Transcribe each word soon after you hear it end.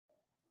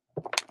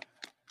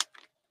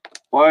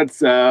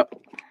What's up?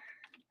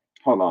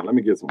 Hold on, let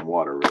me get some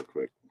water real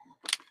quick.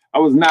 I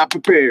was not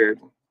prepared.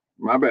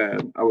 My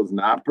bad. I was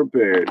not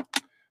prepared.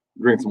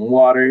 Drink some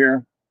water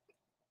here.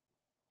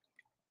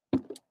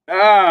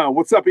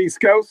 What's up, East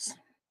Coast?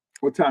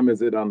 What time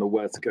is it on the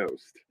West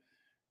Coast?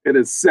 It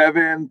is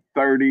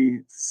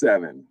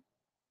 7:37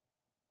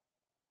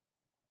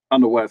 on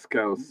the West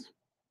Coast.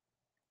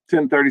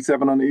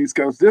 10:37 on the East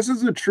Coast. This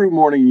is a true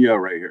morning yo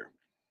right here.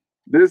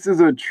 This is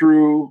a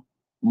true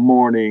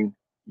morning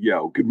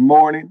yo. Good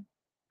morning.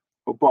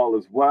 Hope all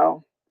is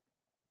well.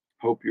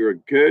 Hope you're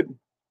good.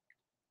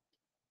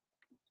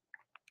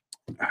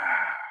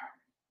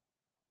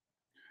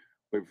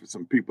 Wait for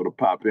some people to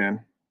pop in.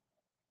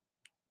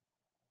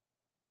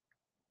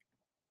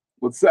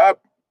 What's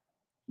up?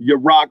 You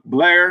rock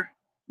Blair.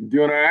 You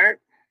doing all right?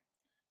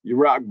 You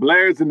rock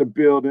Blair's in the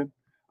building.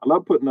 I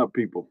love putting up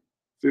people.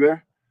 See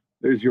there?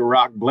 There's your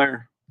rock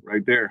Blair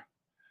right there.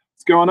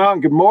 What's going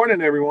on? Good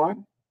morning,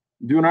 everyone.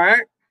 You doing all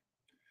right?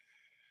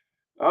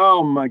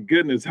 Oh my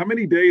goodness. How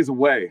many days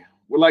away?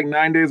 We're like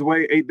 9 days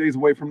away, 8 days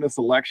away from this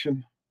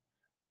election.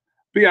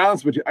 Be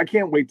honest with you, I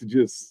can't wait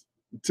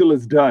till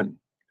it's done.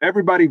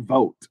 Everybody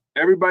vote.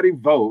 Everybody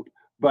vote,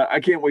 but I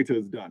can't wait till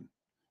it's done.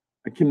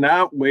 I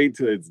cannot wait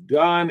till it's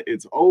done.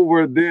 It's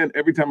over. Then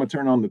every time I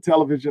turn on the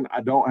television,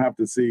 I don't have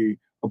to see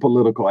a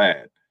political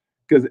ad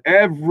because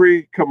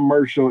every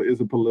commercial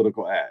is a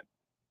political ad.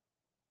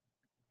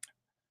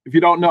 If you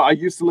don't know, I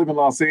used to live in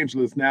Los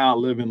Angeles. Now I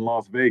live in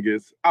Las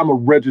Vegas. I'm a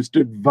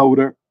registered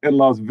voter in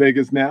Las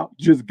Vegas now.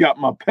 Just got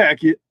my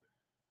packet.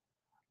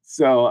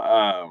 So,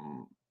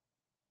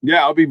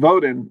 yeah, I'll be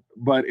voting.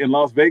 But in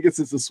Las Vegas,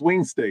 it's a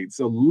swing state.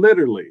 So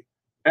literally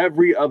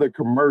every other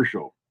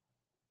commercial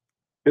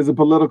is a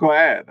political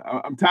ad.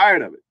 I'm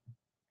tired of it.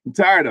 I'm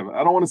tired of it.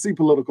 I don't want to see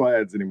political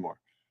ads anymore.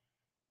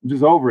 I'm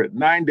just over it.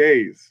 9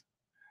 days.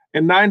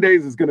 In 9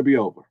 days, it's going to be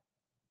over.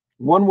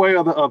 One way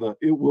or the other,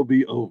 it will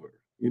be over.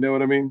 You know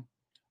what I mean?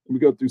 Let me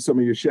go through some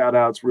of your shout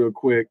outs real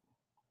quick.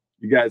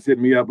 You guys hit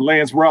me up.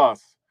 Lance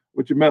Ross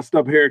with your messed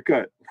up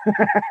haircut.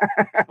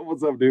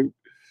 What's up, dude?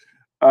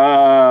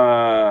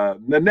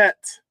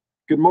 Nanette,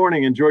 good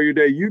morning. Enjoy your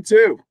day. You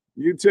too.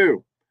 You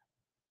too.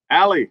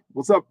 Allie,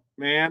 what's up,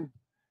 man?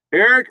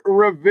 Eric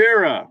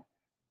Rivera.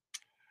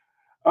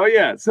 Oh,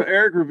 yeah. So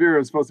Eric Rivera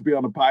is supposed to be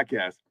on the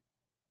podcast.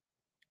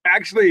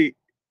 Actually,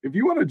 if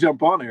you want to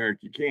jump on,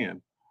 Eric, you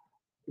can.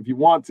 If you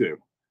want to.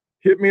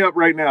 Hit me up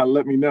right now and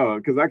let me know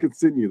because I could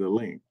send you the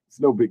link. It's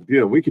no big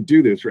deal. We could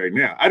do this right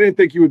now. I didn't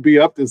think you would be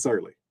up this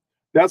early.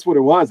 That's what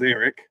it was,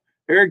 Eric.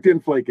 Eric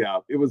didn't flake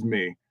out. It was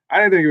me. I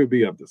didn't think it would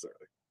be up this early.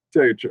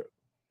 Tell you the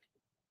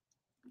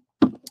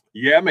truth.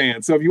 Yeah,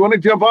 man. So if you want to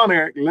jump on,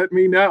 Eric, let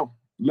me know.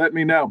 Let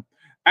me know.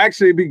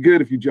 Actually, it'd be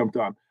good if you jumped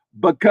on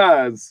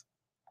because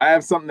I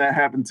have something that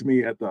happened to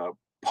me at the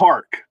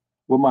park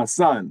with my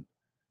son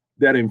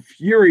that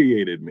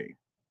infuriated me,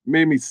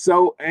 made me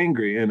so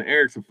angry. And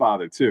Eric's a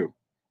father too.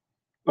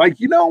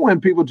 Like, you know,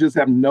 when people just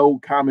have no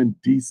common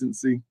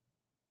decency,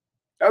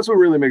 that's what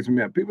really makes me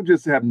mad. People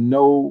just have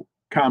no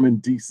common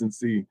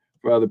decency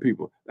for other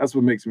people. That's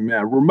what makes me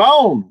mad.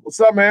 Ramon,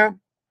 what's up, man?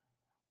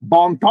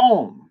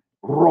 Bonton,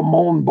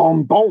 Ramon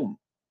Bonton.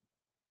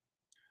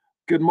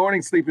 Good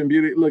morning, Sleeping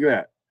Beauty. Look at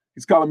that.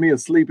 He's calling me a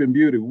Sleeping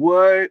Beauty.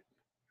 What?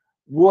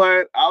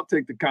 I'll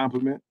take the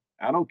compliment.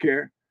 I don't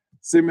care.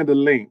 Send me the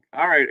link.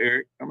 All right,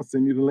 Eric. I'm going to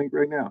send you the link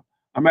right now.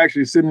 I'm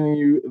actually sending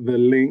you the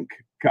link.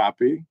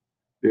 Copy.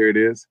 There it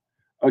is.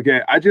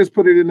 Okay, I just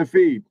put it in the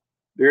feed.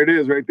 There it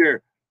is right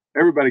there.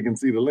 Everybody can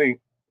see the link.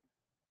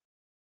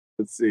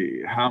 Let's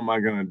see. How am I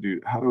going to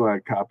do? How do I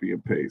copy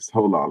and paste?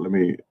 Hold on. Let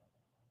me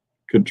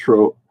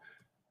control.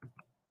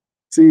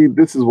 See,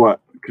 this is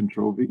what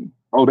Control V.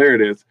 Oh, there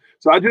it is.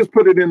 So I just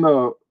put it in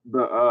the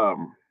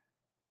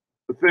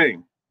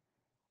thing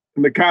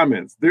in the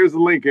comments. There's the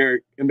link,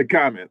 Eric, in the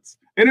comments.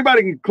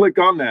 Anybody can click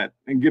on that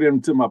and get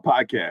into my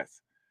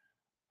podcast.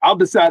 I'll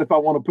decide if I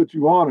want to put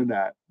you on or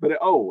not. But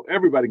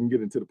everybody can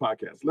get into the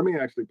podcast. Let me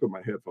actually put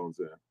my headphones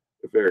in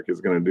if Eric is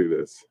going to do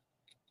this.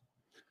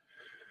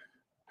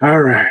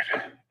 All right,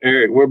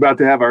 Eric, we're about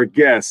to have our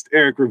guest,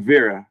 Eric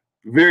Rivera.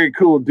 Very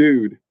cool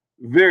dude.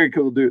 Very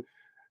cool dude.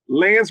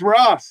 Lance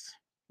Ross.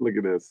 Look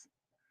at this.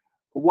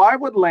 Why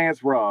would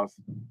Lance Ross?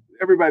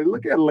 Everybody,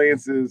 look at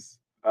Lance's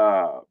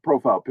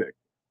profile pic.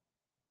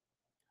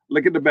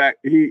 Look at the back.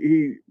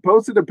 He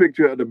posted a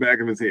picture of the back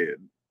of his head.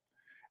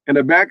 And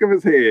the back of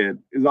his head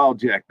is all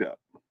jacked up.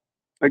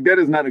 Like, that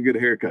is not a good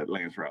haircut,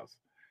 Lance Ross.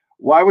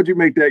 Why would you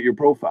make that your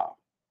profile?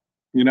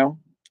 You know?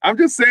 I'm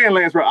just saying,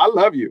 Lance Ross, I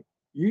love you.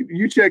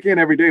 You check in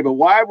every day, but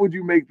why would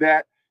you make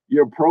that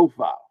your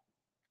profile,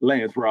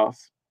 Lance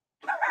Ross?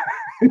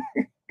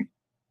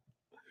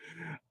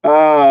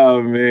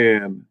 Oh,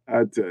 man.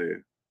 I tell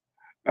you.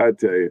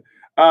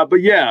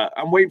 But yeah,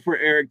 I'm waiting for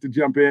Eric to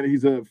jump in.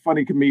 He's a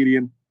funny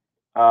comedian.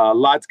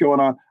 Lots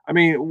going on. I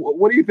mean,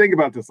 what do you think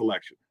about this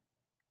election?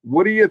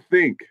 What do you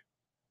think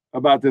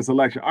about this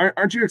election?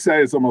 Aren't you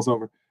excited it's almost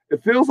over?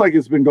 It feels like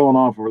it's been going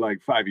on for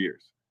like 5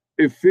 years.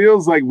 It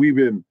feels like we've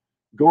been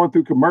going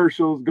through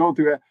commercials, going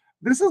through that.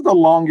 This is the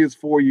longest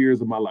 4 years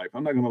of my life.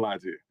 I'm not going to lie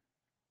to you.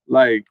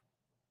 Like,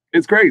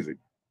 it's crazy.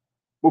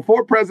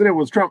 Before President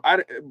was Trump,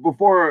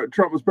 before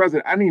Trump was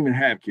president, I didn't even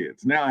have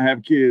kids. Now I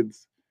have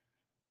kids,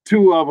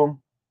 two of them.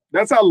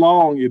 That's how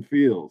long it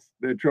feels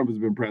that Trump has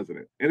been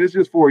president. And it's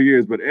just 4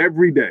 years, but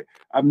every day,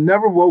 I've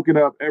never woken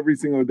up every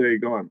single day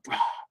going,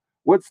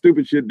 what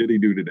stupid shit did he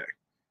do today?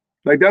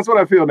 Like, that's what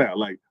I feel now.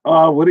 Like,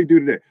 oh, what did he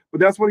do today?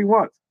 But that's what he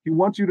wants. He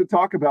wants you to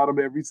talk about him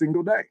every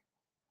single day.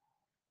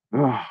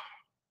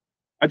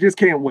 I just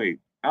can't wait.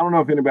 I don't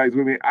know if anybody's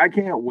with me. I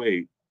can't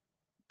wait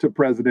till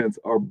presidents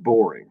are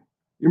boring.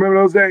 You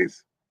remember those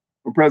days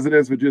when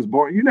presidents were just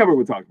boring? You never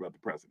would talk about the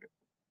president.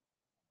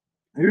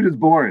 You're just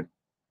boring.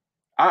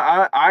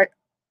 I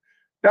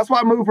that's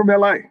why I moved from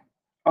LA. I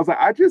was like,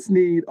 I just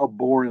need a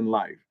boring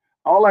life.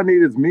 All I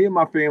need is me and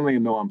my family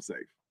and know I'm safe.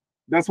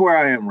 That's where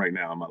I am right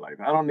now in my life.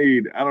 I don't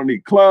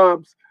need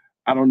clubs.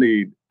 I don't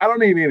need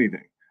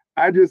anything.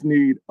 I just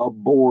need a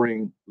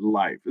boring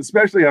life,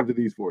 especially after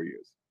these 4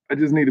 years. I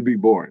just need to be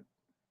boring.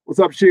 What's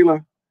up,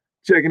 Sheila?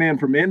 Checking in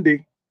from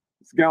Indy.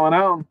 What's going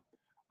on?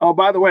 Oh,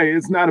 by the way,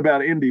 it's not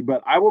about Indy,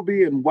 but I will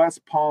be in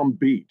West Palm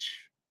Beach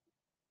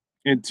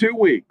in 2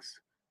 weeks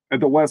at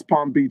the West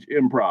Palm Beach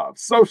Improv.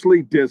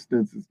 Socially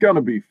distanced. It's going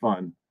to be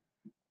fun.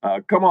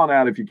 Come on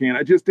out if you can.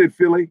 I just did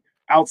Philly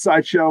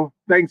outside show.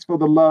 Thanks for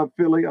the love,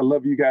 Philly. I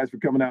love you guys for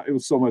coming out. It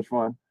was so much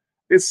fun.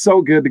 It's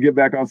so good to get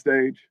back on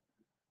stage.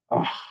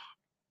 Oh,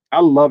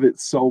 I love it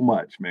so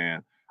much,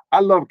 man.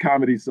 I love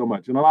comedy so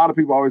much. And a lot of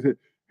people always say,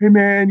 hey,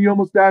 man, you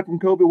almost died from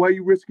COVID. Why are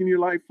you risking your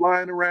life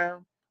flying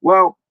around?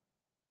 Well,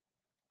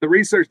 the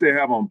research they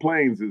have on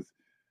planes is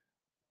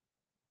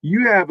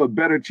you have a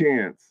better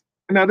chance.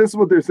 Now, this is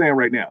what they're saying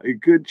right now.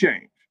 It could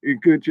change.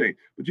 It could change.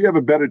 But you have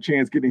a better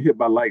chance getting hit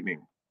by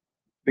lightning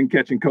than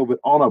catching COVID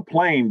on a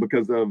plane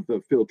because of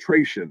the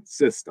filtration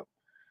system.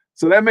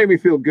 So that made me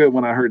feel good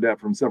when I heard that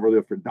from several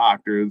different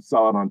doctors,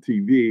 saw it on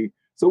TV.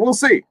 So we'll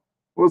see.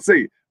 We'll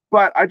see.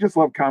 But I just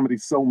love comedy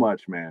so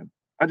much, man.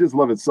 I just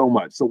love it so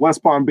much. So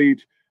West Palm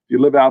Beach, if you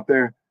live out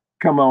there,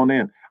 come on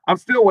in. I'm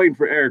still waiting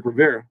for Eric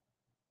Rivera.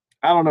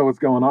 I don't know what's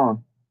going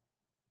on.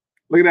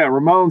 Look at that.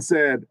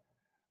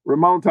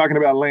 Ramon talking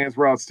about Lance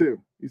Ross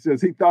too. He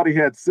says he thought he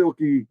had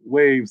silky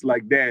waves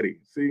like daddy.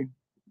 See,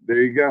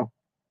 there you go.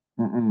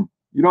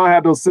 You don't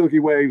have those silky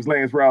waves,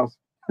 Lance Ross.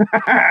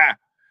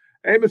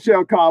 Hey,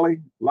 Michelle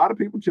Colley. A lot of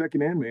people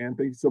checking in, man.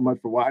 Thank you so much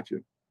for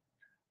watching.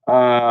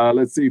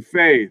 Let's see,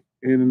 Faith.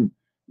 And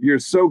you're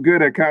so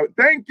good at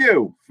thank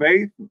you,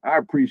 Faith. I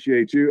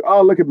appreciate you.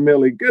 Oh, look at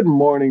Millie. Good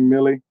morning,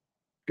 Millie.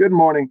 Good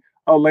morning.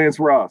 Oh, Lance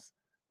Ross.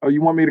 Oh,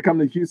 you want me to come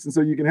to Houston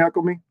so you can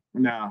heckle me?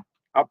 No,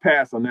 I'll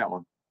pass on that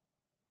one.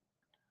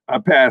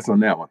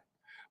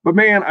 But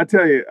man, I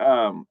tell you,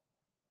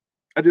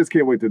 I just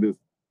can't wait till this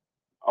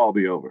all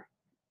be over.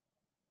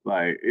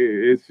 Like,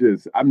 it's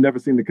just, I've never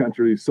seen the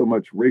country so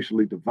much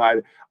racially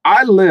divided.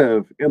 I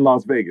live in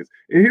Las Vegas.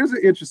 And here's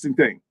an interesting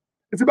thing.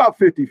 It's about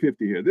 50-50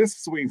 here. This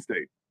is swing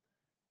state.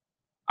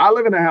 I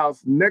live in a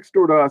house next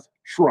door to us,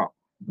 Trump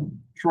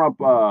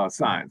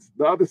signs.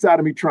 The other side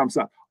of me, Trump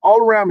signs. All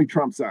around me,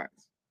 Trump signs.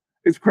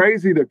 It's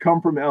crazy to come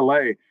from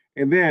LA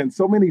and then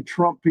so many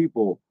Trump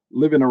people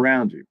living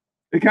around you.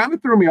 It kind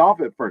of threw me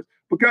off at first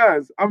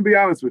because I'm gonna be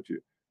honest with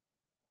you.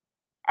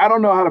 I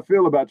don't know how to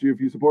feel about you if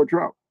you support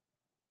Trump.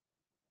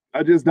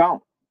 I just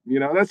don't.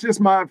 You know, that's just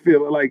my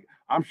feeling. Like,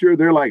 I'm sure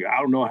they're like, I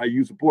don't know how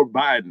you support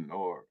Biden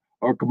or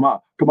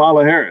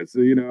Kamala Harris.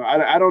 You know,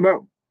 I don't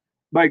know.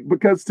 Like,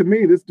 because to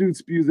me, this dude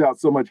spews out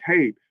so much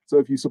hate. So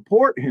if you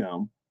support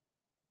him,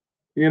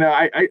 you know,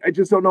 I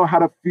just don't know how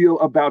to feel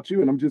about you.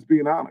 And I'm just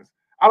being honest.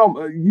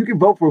 You can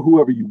vote for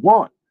whoever you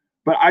want,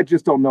 but I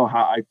just don't know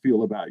how I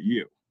feel about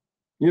you.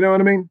 You know what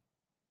I mean?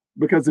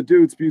 Because the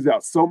dude spews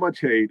out so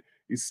much hate.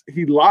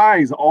 He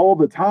lies all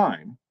the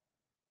time.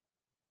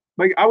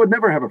 Like, I would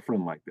never have a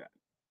friend like that.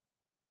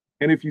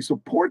 And if you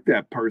support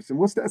that person,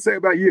 what's that say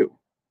about you?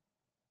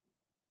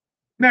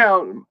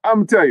 Now, I'm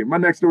going to tell you, my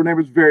next door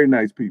neighbor's very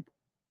nice people.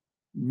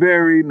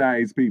 Very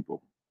nice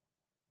people.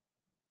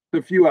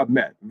 The few I've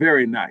met,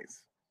 very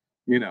nice,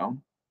 you know.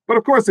 But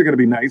of course, they're going to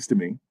be nice to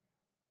me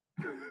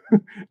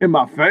in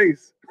my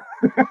face.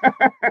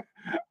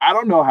 I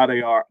don't know how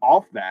they are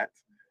off that,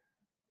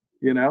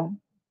 you know.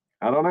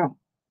 I don't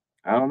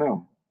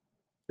know.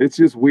 It's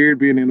just weird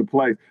being in a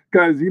place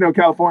because, you know,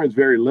 California is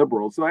very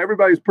liberal. So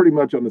everybody's pretty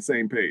much on the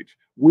same page.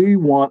 We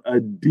want a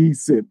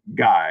decent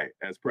guy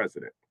as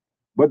president.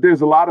 But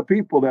there's a lot of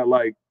people that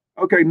like,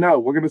 okay, no,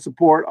 we're going to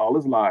support all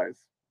his lies.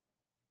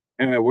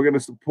 And we're going to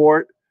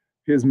support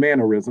his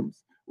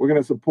mannerisms. We're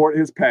going to support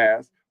his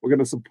past. We're going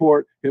to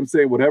support him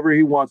saying whatever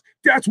he wants.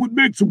 That's what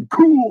makes him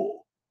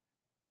cool.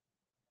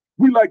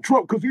 We like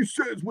Trump because he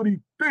says what he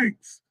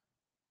thinks.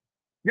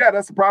 Yeah,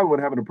 that's the problem with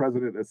having a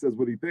president that says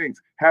what he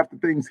thinks. Half the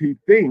things he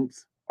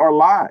thinks are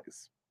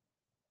lies.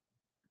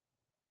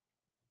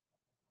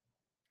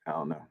 I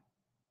don't know.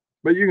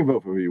 But you can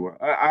vote for who you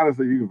want.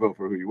 Honestly, you can vote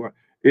for who you want.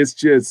 It's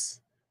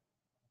just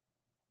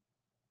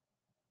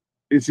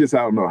I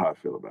don't know how I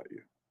feel about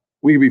you.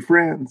 We can be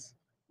friends.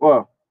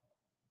 Well,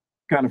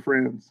 kind of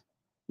friends,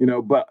 you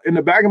know, but in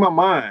the back of my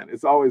mind,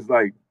 it's always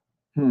like,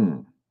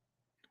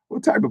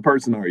 What type of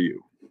person are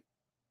you?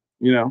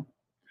 You know,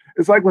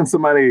 it's like when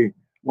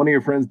one of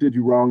your friends did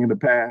you wrong in the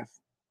past,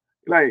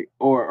 like,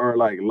 or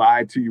like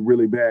lied to you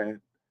really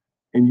bad,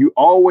 and you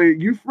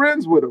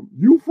friends with them,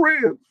 you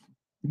friends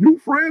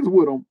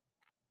with them,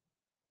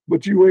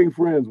 but you ain't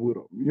friends with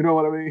them. You know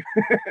what I mean?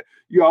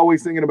 You're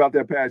always thinking about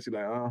that past. You're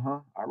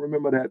like, I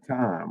remember that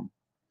time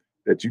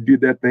that you did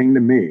that thing to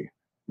me.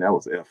 That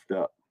was effed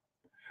up.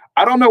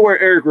 I don't know where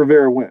Eric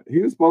Rivera went. He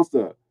was supposed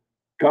to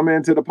come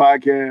into the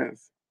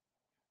podcast.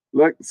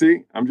 Look,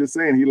 see, I'm just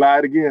saying he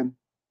lied again.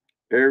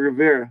 Eric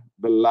Rivera,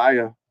 the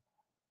liar.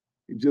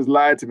 He just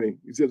lied to me.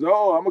 He says,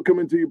 "Oh, I'm gonna come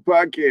into your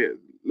podcast.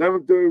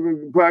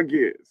 11:30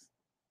 podcast."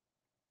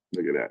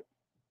 Look at that.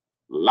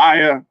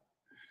 Liar.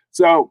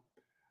 So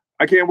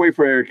I can't wait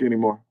for Eric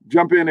anymore.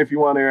 Jump in if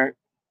you want, Eric,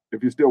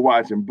 if you're still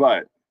watching.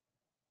 But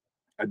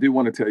I do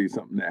want to tell you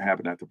something that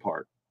happened at the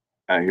park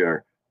out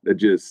here that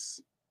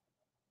just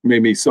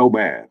made me so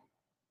mad.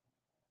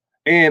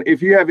 And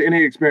if you have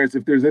any experience,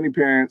 if there's any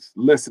parents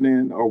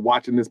listening or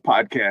watching this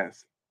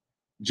podcast,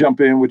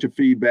 jump in with your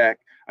feedback.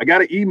 I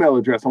got an email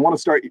address. I want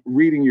to start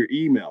reading your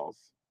emails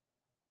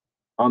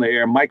on the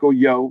air.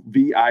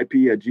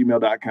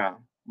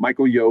 MichaelYoVIP@gmail.com.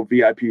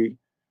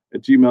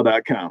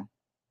 MichaelYoVIP@gmail.com.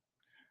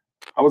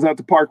 I was at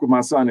the park with my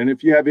son, and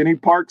if you have any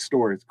park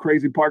stories,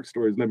 crazy park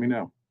stories, let me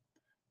know.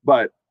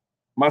 But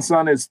my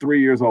son is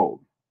 3 years old.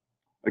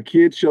 A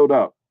kid showed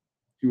up.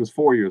 He was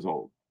 4 years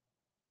old,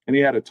 and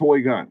he had a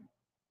toy gun,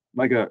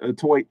 like a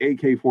toy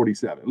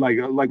AK-47,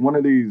 like one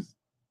of these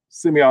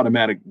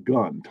semi-automatic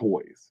gun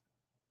toys.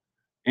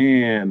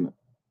 And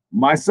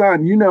my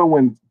son,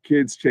 when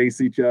kids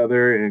chase each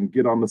other and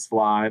get on the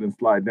slide and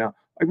slide down,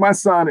 like my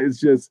son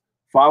is just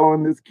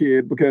following this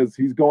kid because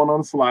he's going on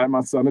the slide.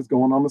 My son is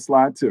going on the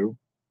slide too.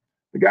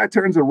 The guy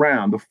turns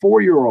around, the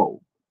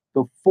 4-year-old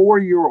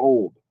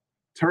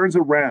turns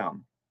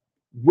around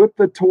with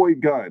the toy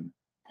gun,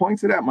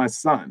 points it at my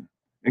son,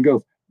 and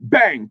goes,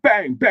 bang,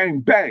 bang,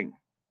 bang, bang.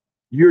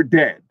 You're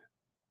dead.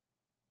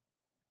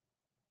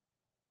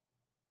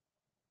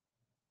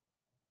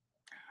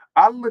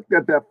 I looked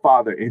at that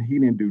father and he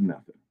didn't do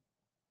nothing.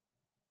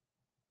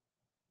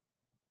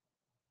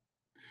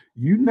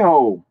 You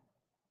know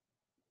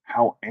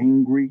how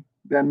angry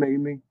that made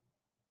me?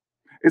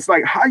 It's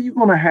like, how you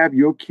going to have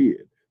your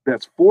kid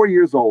that's 4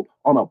 years old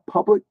on a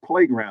public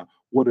playground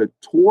with a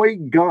toy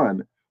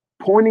gun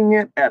pointing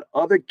it at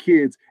other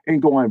kids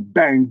and going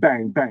bang,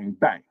 bang, bang,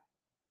 bang?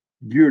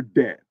 You're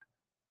dead.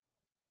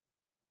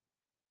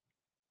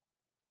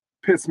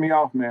 Pissed me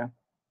off, man.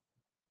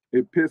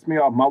 It pissed me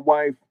off. My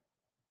wife,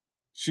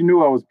 she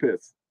knew I was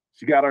pissed.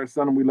 She got our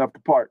son and we left the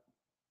park.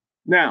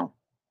 Now,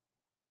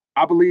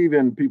 I believe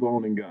in people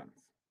owning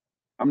guns.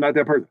 I'm not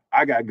that person.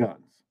 I got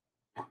guns.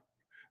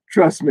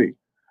 Trust me,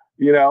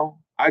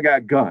 I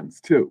got guns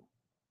too.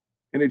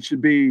 And it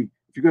should be,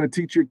 if you're going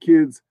to teach your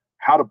kids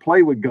how to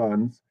play with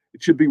guns,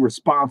 it should be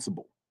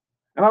responsible.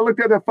 And I looked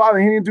at that father,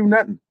 he didn't do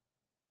nothing.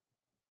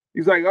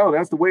 He's like, oh,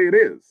 that's the way it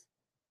is,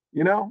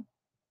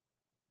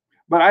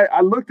 But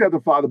I looked at the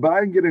father, but I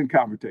didn't get in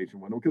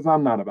confrontation with him because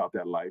I'm not about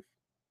that life.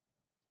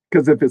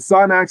 Because if his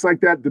son acts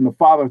like that, then the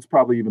father is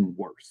probably even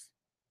worse.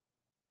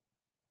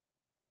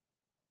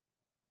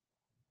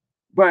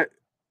 But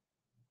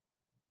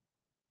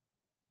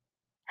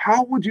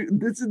how would you,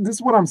 this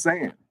is what I'm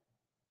saying.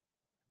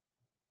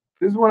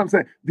 This is what I'm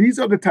saying. These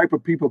are the type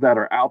of people that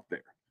are out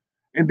there.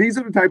 And these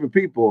are the type of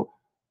people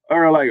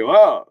are like,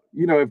 oh,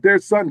 if their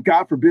son,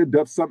 God forbid,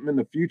 does something in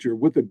the future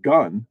with a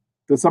gun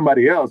to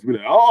somebody else, be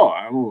like, oh,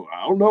 I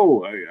don't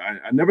know.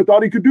 I never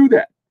thought he could do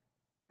that.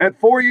 At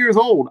 4 years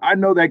old, I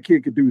know that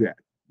kid could do that.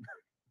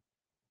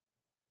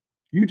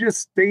 You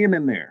just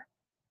standing there.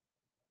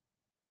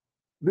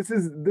 This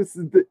is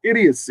the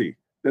idiocy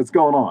that's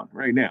going on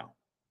right now.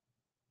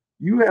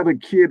 You have a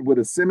kid with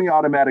a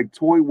semi-automatic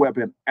toy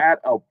weapon at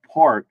a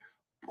park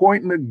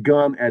pointing a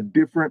gun at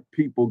different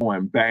people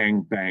going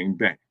bang, bang,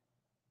 bang.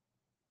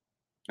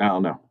 I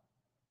don't know.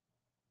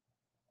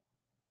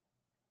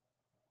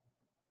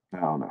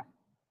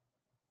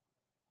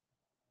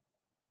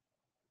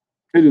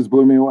 It just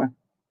blew me away.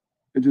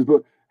 It just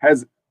blew.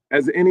 Has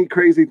any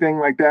crazy thing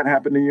like that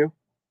happened to you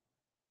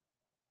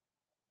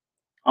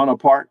on a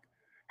park?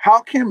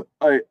 How can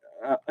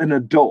an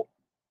adult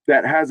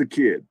that has a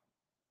kid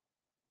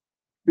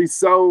be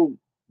so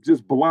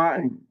just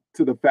blind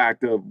to the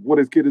fact of what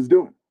his kid is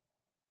doing?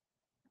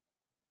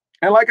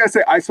 And like I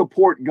say, I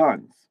support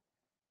guns.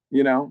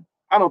 I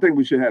don't think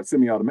we should have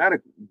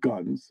semi-automatic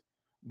guns,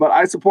 but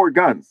I support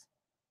guns.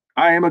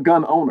 I am a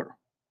gun owner,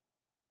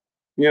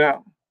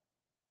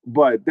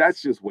 but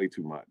that's just way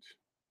too much.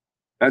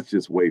 That's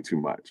just way too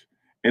much.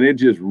 And it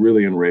just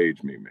really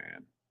enraged me,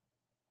 man.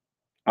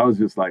 I was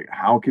just like,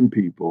 how can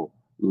people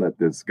let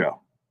this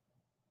go?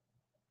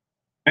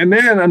 And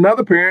then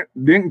another parent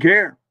didn't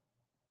care.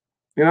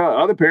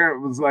 Other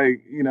parent was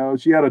like,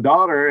 she had a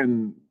daughter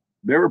and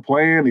they were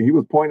playing and he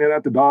was pointing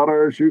at the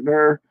daughter, shooting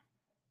her,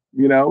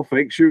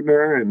 fake shooting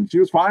her, and she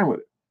was fine with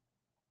it.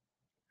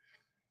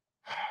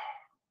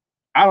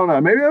 I don't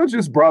know. Maybe I was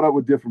just brought up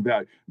with different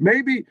values.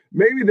 Maybe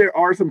there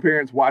are some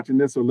parents watching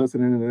this or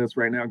listening to this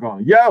right now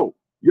going, yo,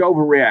 you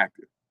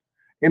overreacted.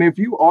 And if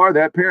you are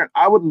that parent,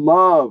 I would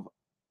love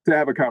to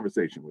have a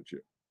conversation with you.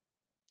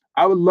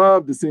 I would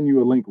love to send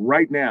you a link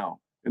right now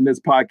in this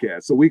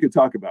podcast so we could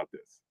talk about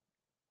this.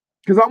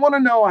 Because I want to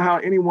know how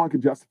anyone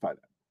could justify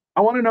that.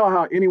 I want to know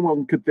how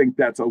anyone could think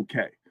that's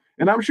okay.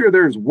 And I'm sure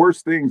there's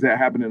worse things that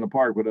happen in the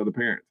park with other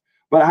parents.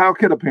 But how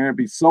could a parent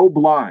be so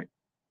blind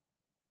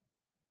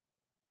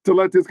to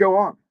let this go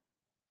on?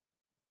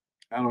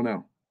 I don't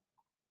know.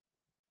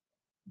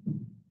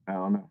 I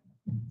don't know.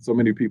 So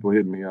many people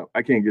hitting me up.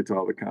 I can't get to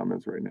all the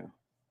comments right now.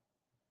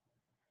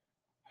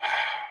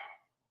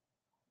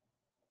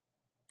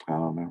 I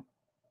don't know.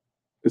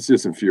 It's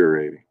just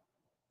infuriating.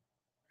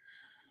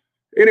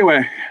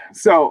 Anyway,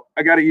 so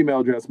I got an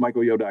email address,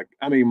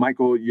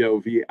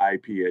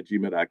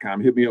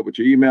 michaelyovip@gmail.com. Hit me up with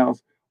your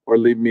emails or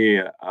leave me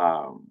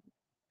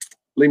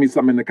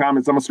something in the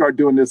comments. I'm gonna start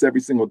doing this every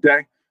single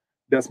day.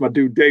 That's my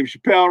dude Dave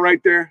Chappelle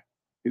right there.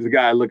 He's a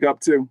guy I look up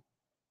to.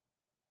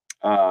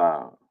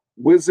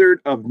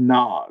 Wizard of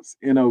Noz,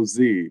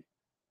 N-O-Z,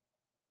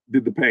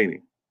 did the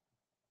painting.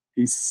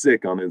 He's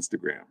sick on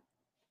Instagram.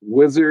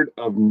 Wizard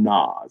of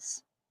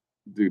Noz.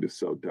 Dude is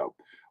so dope.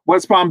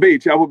 West Palm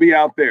Beach, I will be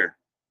out there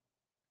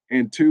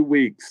in 2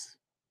 weeks.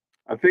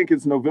 I think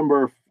it's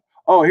November.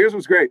 Oh, here's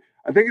what's great.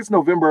 I think it's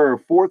November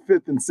 4th,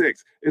 5th, and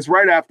 6th. It's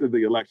right after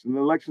the election. The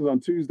election's on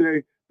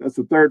Tuesday. That's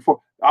the 3rd, 4th.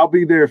 I'll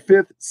be there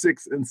 5th,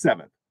 6th, and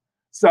 7th.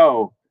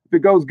 So if it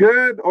goes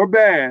good or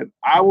bad,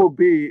 I will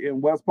be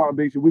in West Palm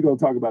Beach, and we're going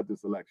to talk about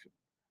this election.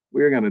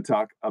 We're going to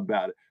talk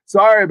about it.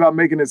 Sorry about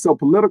making it so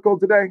political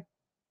today.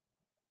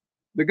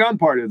 The gun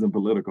part isn't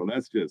political.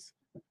 That's just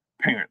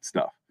parent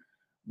stuff.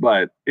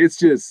 But it's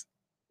just,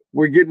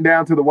 we're getting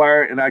down to the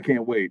wire, and I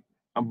can't wait.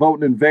 I'm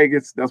voting in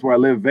Vegas. That's where I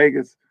live,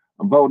 Vegas.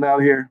 I'm voting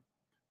out here.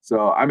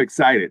 So I'm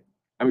excited.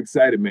 I'm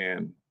excited,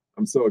 man.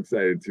 I'm so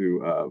excited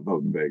to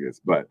vote in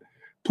Vegas. But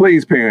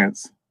please,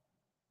 parents,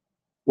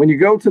 when you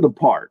go to the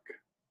park,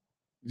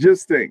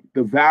 just think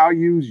the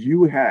values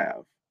you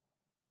have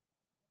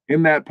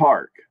in that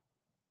park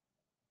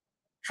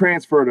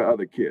transfer to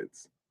other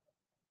kids,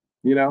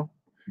 you know?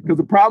 Because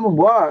the problem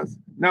was,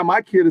 now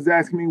my kid is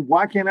asking me,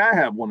 why can't I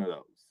have one of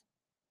those?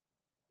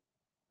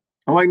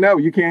 I'm like, no,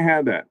 you can't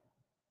have that.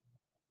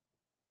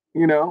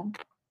 You know,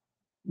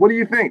 what do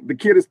you think? The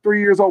kid is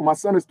 3 years old. My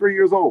son is 3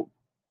 years old.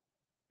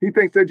 He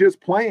thinks they're just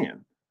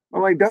playing.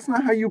 I'm like, that's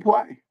not how you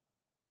play.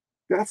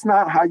 That's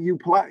not how you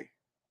play.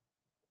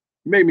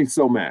 It made me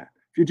so mad.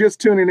 If you're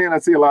just tuning in, I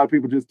see a lot of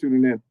people just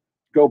tuning in.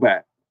 Go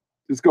back.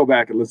 Just go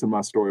back and listen to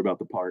my story about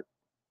the park.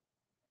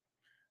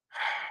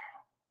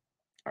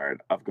 All right,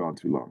 I've gone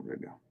too long right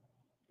now.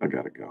 I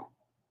gotta go.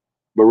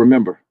 But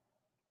remember,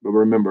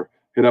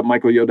 hit up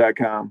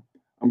michaelyo.com.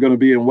 I'm going to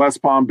be in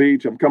West Palm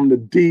Beach. I'm coming to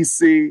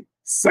DC,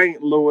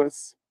 St.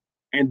 Louis,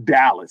 and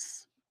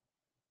Dallas.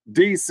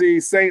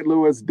 DC, St.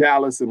 Louis,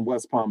 Dallas, and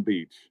West Palm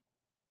Beach.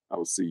 I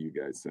will see you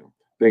guys soon.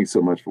 Thanks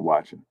so much for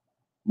watching.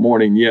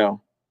 Morning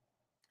Yo.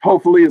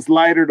 Hopefully it's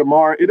lighter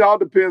tomorrow. It all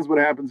depends what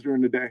happens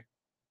during the day.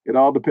 It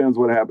all depends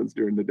what happens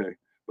during the day.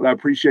 But I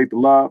appreciate the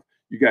love.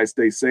 You guys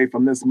stay safe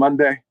on this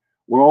Monday.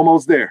 We're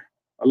almost there.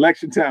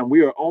 Election time.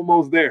 We are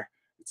almost there.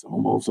 It's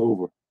almost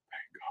over.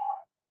 Thank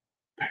God.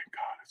 Thank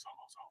God it's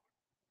almost over.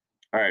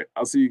 All right.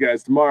 I'll see you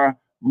guys tomorrow.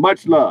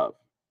 Much love.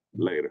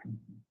 Later.